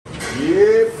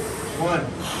Yep. One.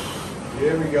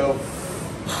 There we go.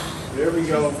 There we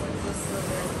go.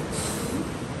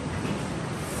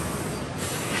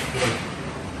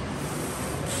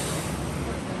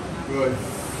 Good. Good.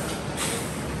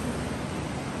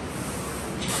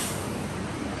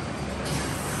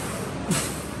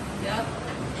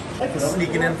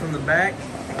 Sneaking in from the back.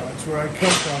 That's where I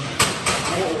come from.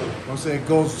 Don't say at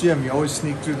Gold's Gym, you always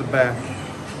sneak through the back.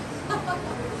 A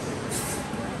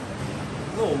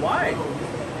little wide. I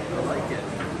like it.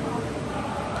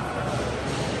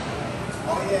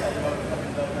 Oh yeah.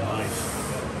 Nice.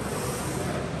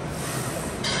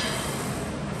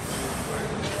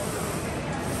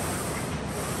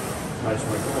 Nice,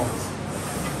 Mike. Come on.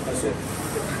 That's it.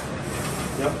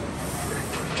 Yep.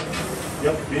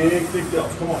 Yep. Big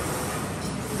delts. Come on.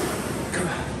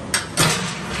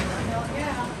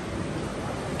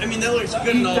 I mean, that looks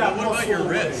good and all, but what about your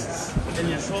wrists? And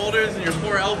your shoulders and your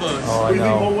poor elbows? Oh, I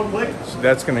know.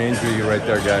 That's going to injure you right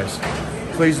there, guys.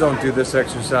 Please don't do this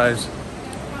exercise.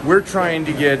 We're trying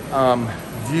to get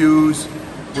views.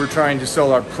 We're trying to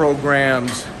sell our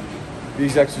programs.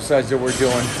 These exercises that we're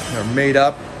doing are made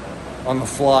up on the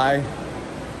fly.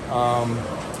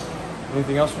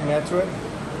 Anything else we can add to it?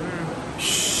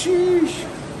 Sheesh.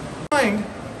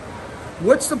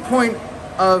 What's the point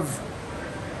of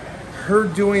her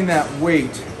doing that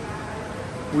weight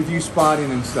with you spotting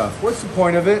and stuff? What's the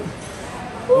point of it?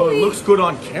 Well, it looks good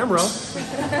on camera.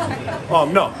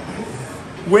 No.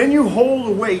 When you hold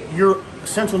a weight, your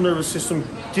central nervous system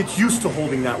gets used to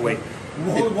holding that weight.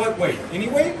 Hold what weight? Any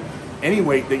weight? Any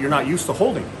weight that you're not used to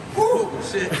holding. Oh,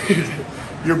 shit.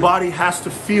 Your body has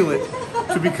to feel it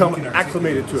to become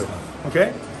acclimated to it.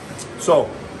 Okay? So,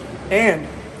 and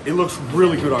it looks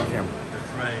really good on camera.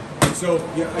 That's right. So,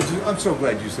 yeah, I'm so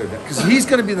glad you said that, because he's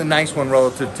going to be the nice one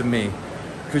relative to me,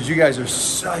 because you guys are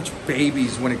such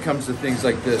babies when it comes to things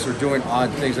like this, or doing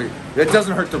odd things like that.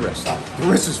 Doesn't hurt the wrist. The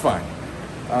wrist is fine.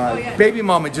 Baby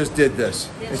mama just did this,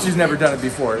 and she's never done it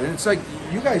before. And it's like,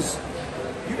 you guys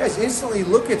instantly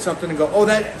look at something and go, oh,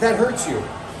 that hurts you.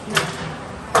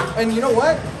 And you know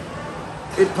what?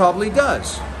 It probably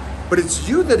does. But it's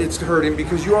you that it's hurting,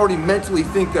 because you already mentally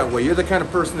think that way. You're the kind of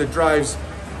person that drives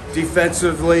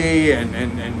defensively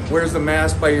and wears the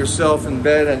mask by yourself in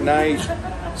bed at night.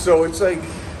 So it's like,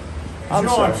 I'm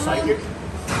psychic.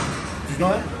 Did you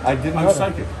know that? I didn't know I'm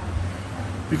psychic.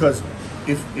 Because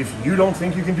if you don't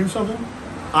think you can do something,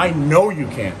 I know you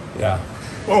can. Yeah.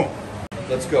 Boom.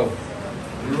 Let's go.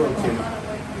 You rotate.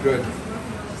 Good.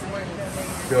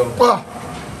 Go.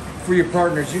 For your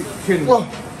partners, you can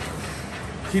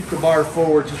keep the bar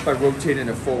forward just by rotating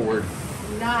it forward.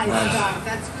 Nice. Doc.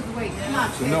 That's good weight. Come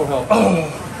on. So no help.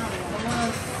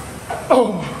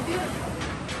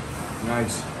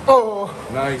 Nice.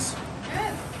 Nice.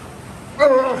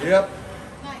 Good. Yep.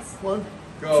 Nice. One,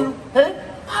 Go. two, hey.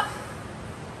 Up.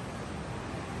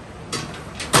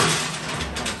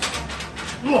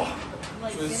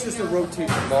 So it's just a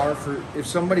rotating bar for if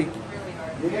somebody.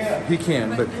 He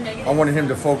can, but I wanted him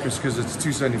to focus because it's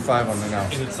 275 on the now.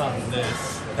 And it's on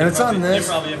this. And it's on this.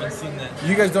 You probably haven't seen that.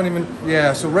 You guys don't even,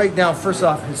 yeah, so right now, first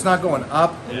off, it's not going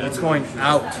up, it's going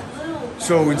out.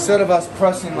 So instead of us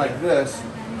pressing like this,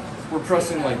 we're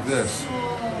pressing like this.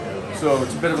 So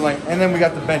it's a bit of like, and then we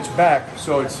got the bench back,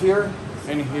 so it's here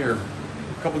and here. A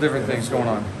couple different things going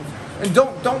on. And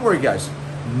don't worry, guys.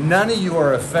 None of you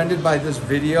are offended by this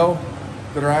video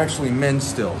that are actually men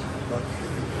still.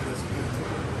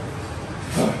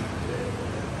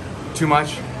 Too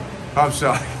much? I'm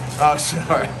sorry. Oh,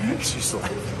 sorry. She's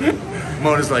like,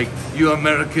 Mona's like, you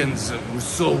Americans are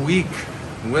so weak.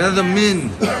 Where are the men?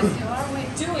 Do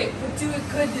it, but do it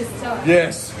good this time.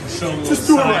 Yes. Just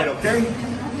do it right, okay?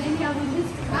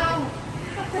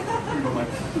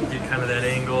 Get kind of that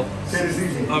angle That is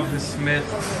easy. of the Smith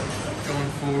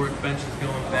going forward, bench is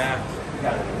going back.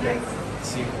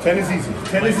 See, 10 is easy.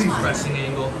 10 is easy. pressing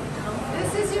angle.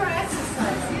 This is your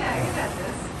exercise. Yeah, you got this.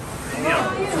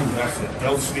 Yeah. That's it.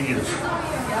 Delts to the ears.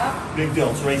 Big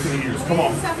delts right to the ears. Come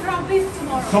on.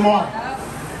 Come on.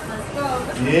 Let's go.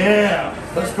 Yeah.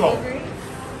 Let's go.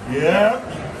 Yeah.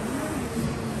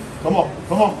 Come on.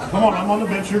 Come on. Come on. I'm on the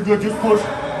bench. You're good. Just push.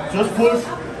 Just push.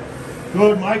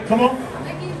 Good, Mike. Come on.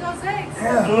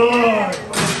 Good.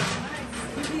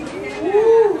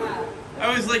 I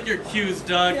always like your cues,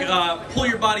 Doug. Pull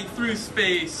your body through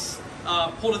space.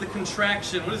 Pull to the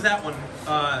contraction. What is that one?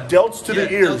 Delts to the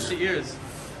ears. Delts to ears.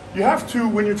 You have to,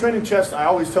 when you're training chest, I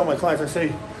always tell my clients, I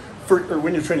say, or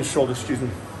when you're training shoulders, excuse me.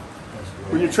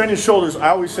 When you're training shoulders, I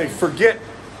always say, forget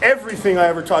everything I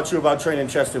ever taught you about training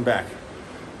chest and back.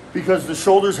 Because the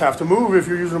shoulders have to move if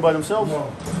you're using them by themselves.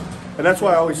 And that's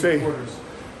why I always say,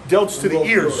 delts to the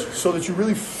ears so that you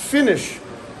really finish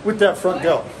with that front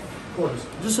delt.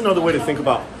 Just another way to think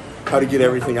about how to get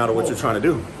everything out of what you're trying to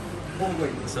do.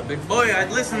 It's a big boy.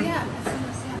 I'd listen. Yeah.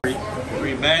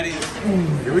 Three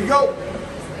baddies. Here we go.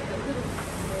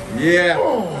 Yeah.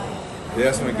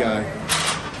 That's my guy.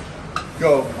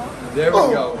 Go. There we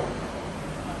go.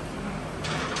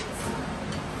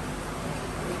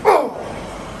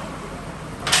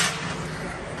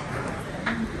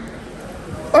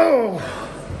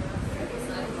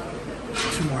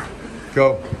 Two more.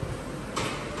 Go.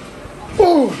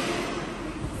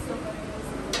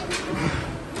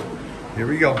 Here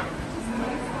we go.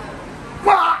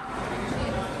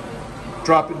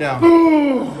 Drop it down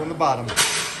from the bottom.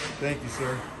 Thank you,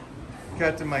 sir.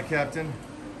 Captain, my captain.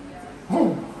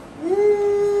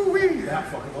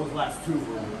 That fucking, those last two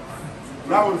were,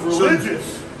 that was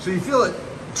religious. So you feel it,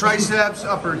 triceps,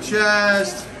 upper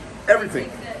chest,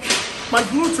 Everything. My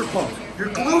glutes are pumped. your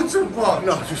glutes are pumped.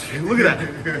 No, just look at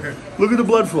that. Look at the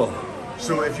blood flow.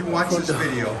 So if you watch this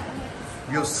video,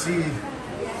 you'll see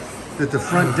that the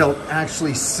front delt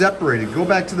actually separated. Go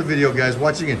back to the video, guys,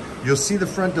 watch again. You'll see the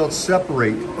front delt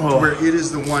separate to where it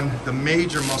is the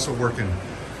major muscle working.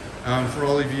 For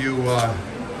all of you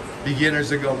beginners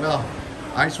that go, well,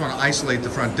 I just want to isolate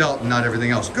the front delt and not everything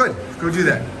else. Good, go do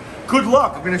that. Good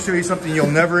luck. I'm gonna show you something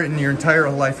you'll never in your entire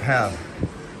life have.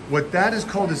 What that is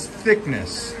called is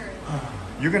thickness.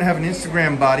 You're gonna have an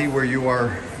Instagram body where you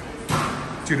are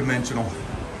two-dimensional.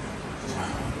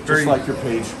 Just like your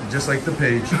page. Just like the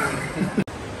page.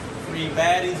 Three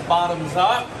baddies, bottoms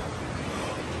up.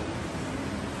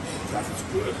 That is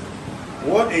good.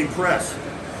 What a press.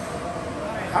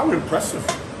 How impressive.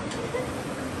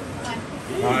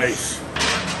 Nice.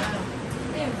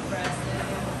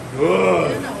 Impressive.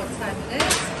 Good. You know what time it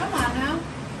is. Come on now.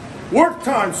 Work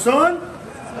time, son.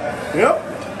 Yep.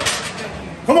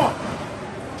 Come on.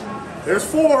 There's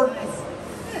 4.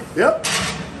 Yep.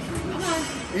 Come on.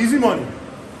 Easy money.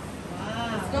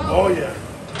 Wow. Oh, yeah.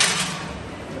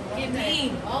 Get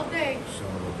mean all day.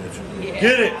 Yeah.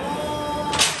 Get it.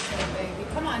 Oh, okay, baby.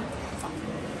 Come on. All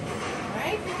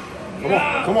right? Come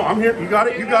on. Come on. I'm here. You got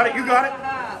it. You got it. You got it.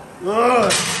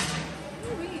 Good.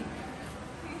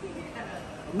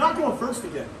 I'm not going first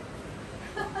again.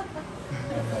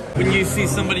 When you see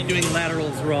somebody doing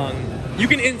laterals wrong, you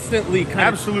can instantly kind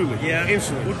Absolutely. of... Yeah?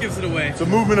 Instantly. What gives it away? The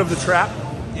movement of the trap.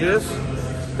 Yeah. This.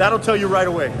 That'll tell you right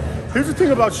away. Here's the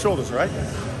thing about shoulders, right?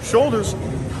 Shoulders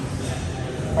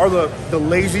are the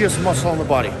laziest muscle on the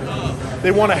body.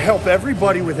 They want to help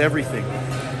everybody with everything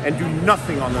and do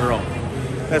nothing on their own.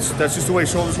 That's just the way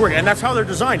shoulders work, and that's how they're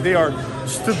designed. They are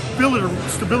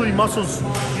stability muscles,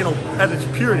 you know, at its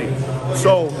purity.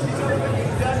 So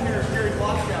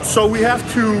we have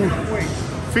to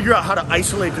figure out how to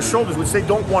isolate the shoulders, which they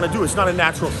don't want to do. It's not a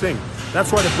natural thing.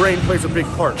 That's why the brain plays a big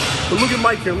part. But look at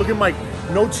Mike here. Look at Mike.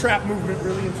 No trap movement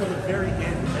really until the very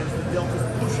end as the delt is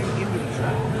pushing into the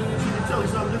trap. So you can tell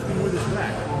he's not lifting with his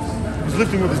back. He's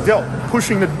lifting with his delt,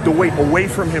 pushing the weight away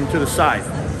from him to the side.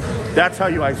 That's how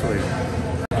you isolate it.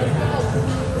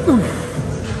 Oof.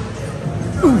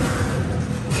 Oof.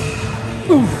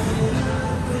 Oof.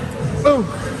 Oh.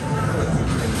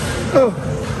 Oh.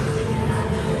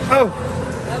 Oh.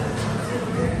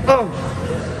 Oh.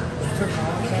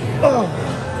 Oh.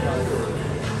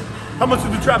 How much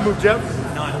did the trap move, Jeff?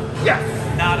 None. Yes.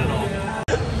 Not at all.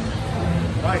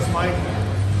 Nice, Mike.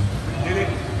 Did it.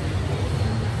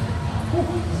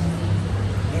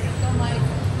 So, Mike.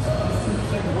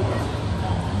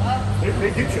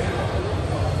 They get you.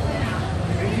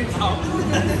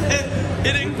 It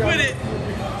didn't quit it.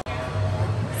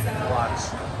 Watch.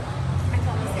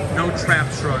 No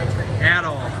trap shrug at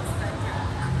all.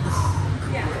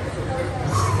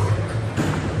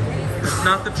 It's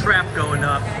not the trap going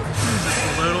up.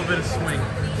 Just a little bit of swing.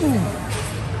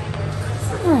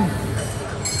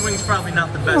 Swing's probably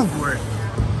not the best word.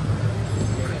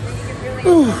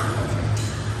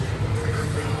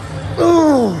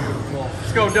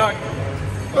 Let's go, Doug.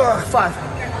 5.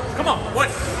 Come on. 1,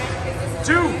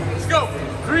 2. Let's go.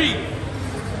 3,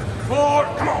 4.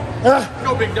 Come on.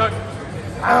 Go, big Doug.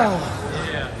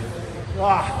 Yeah. Go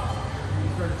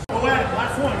at it.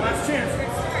 Last one. Last chance.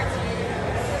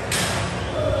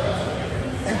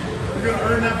 You're going to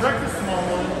earn that breakfast tomorrow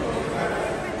morning.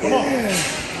 Come on.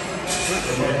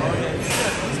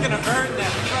 He's going to earn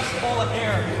that fresh ball of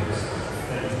hair.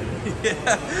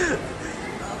 Yeah.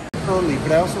 Early,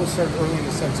 but I also said early in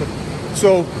the sense of,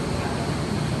 so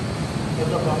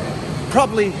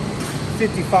probably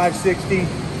 55, 60,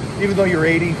 even though you're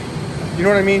 80. You know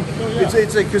what I mean? yeah.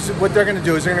 It's like, because what they're going to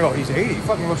do is they're going to go, he's 80, he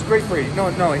fucking looks great for 80.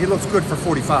 No, he looks good for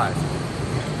 45.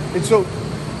 And so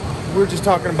we're just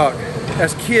talking about,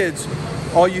 as kids,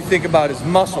 all you think about is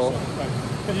muscle.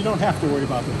 Because you don't have to worry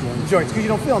about the Joints, because you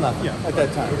don't feel nothing at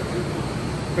that time.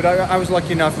 But I was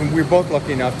lucky enough, and we were both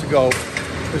lucky enough to go,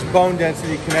 there's bone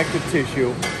density, connective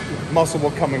tissue, muscle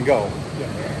will come and go.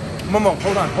 Momo,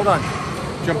 hold on.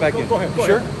 Jump back in. Go ahead. You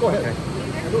sure? Go ahead. Okay.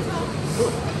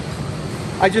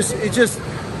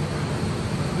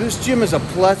 This gym is a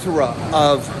plethora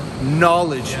of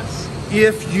knowledge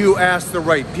if you ask the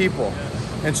right people.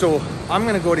 And so I'm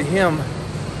gonna go to him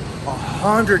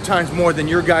 100 times more than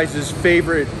your guys'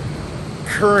 favorite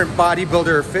current bodybuilder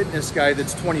or fitness guy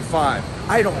that's 25.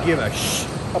 I don't give a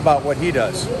about what he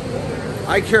does.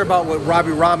 I care about what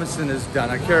Robbie Robinson has done.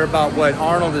 I care about what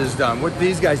Arnold has done, what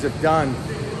these guys have done.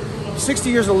 60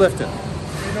 years of lifting. You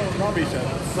know what Robbie said?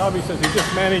 Robbie says he's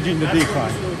just managing the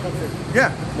decline.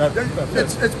 Yeah,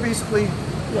 it's basically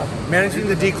managing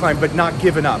the decline, but not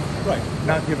giving up. Right.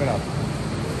 Not giving up.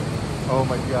 Oh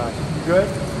my gosh. You good?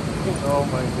 Oh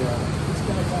my God. This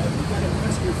guy got a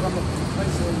rescue from a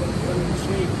place that was in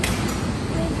shape.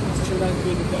 And this turned out to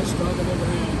be the best dog I've ever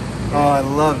had. Oh, I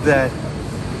love that.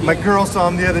 My girl saw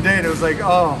him the other day and it was like,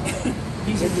 oh.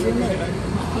 He's a German, a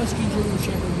husky German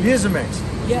shepherd. He is a mix.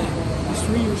 Yeah, he's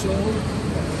 3 years old.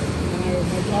 And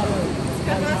my daughter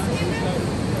got him on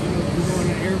you go on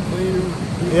an airplane.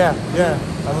 Yeah,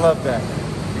 I love that.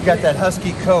 You got that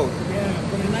husky coat. Yeah,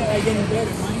 but at night I get in bed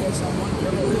at my house, I'm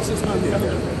wondering, this is my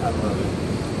brother.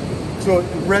 So,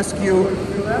 rescue.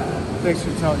 Thanks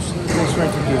for telling. Thanks for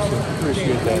introducing.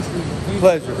 Appreciate that.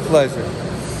 Pleasure.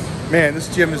 Man, this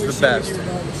gym is the best.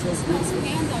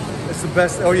 It's the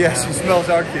best. Oh yeah, she smells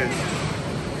our kids.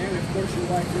 And of course your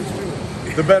wife is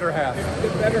too. The better half. The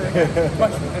better,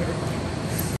 much better.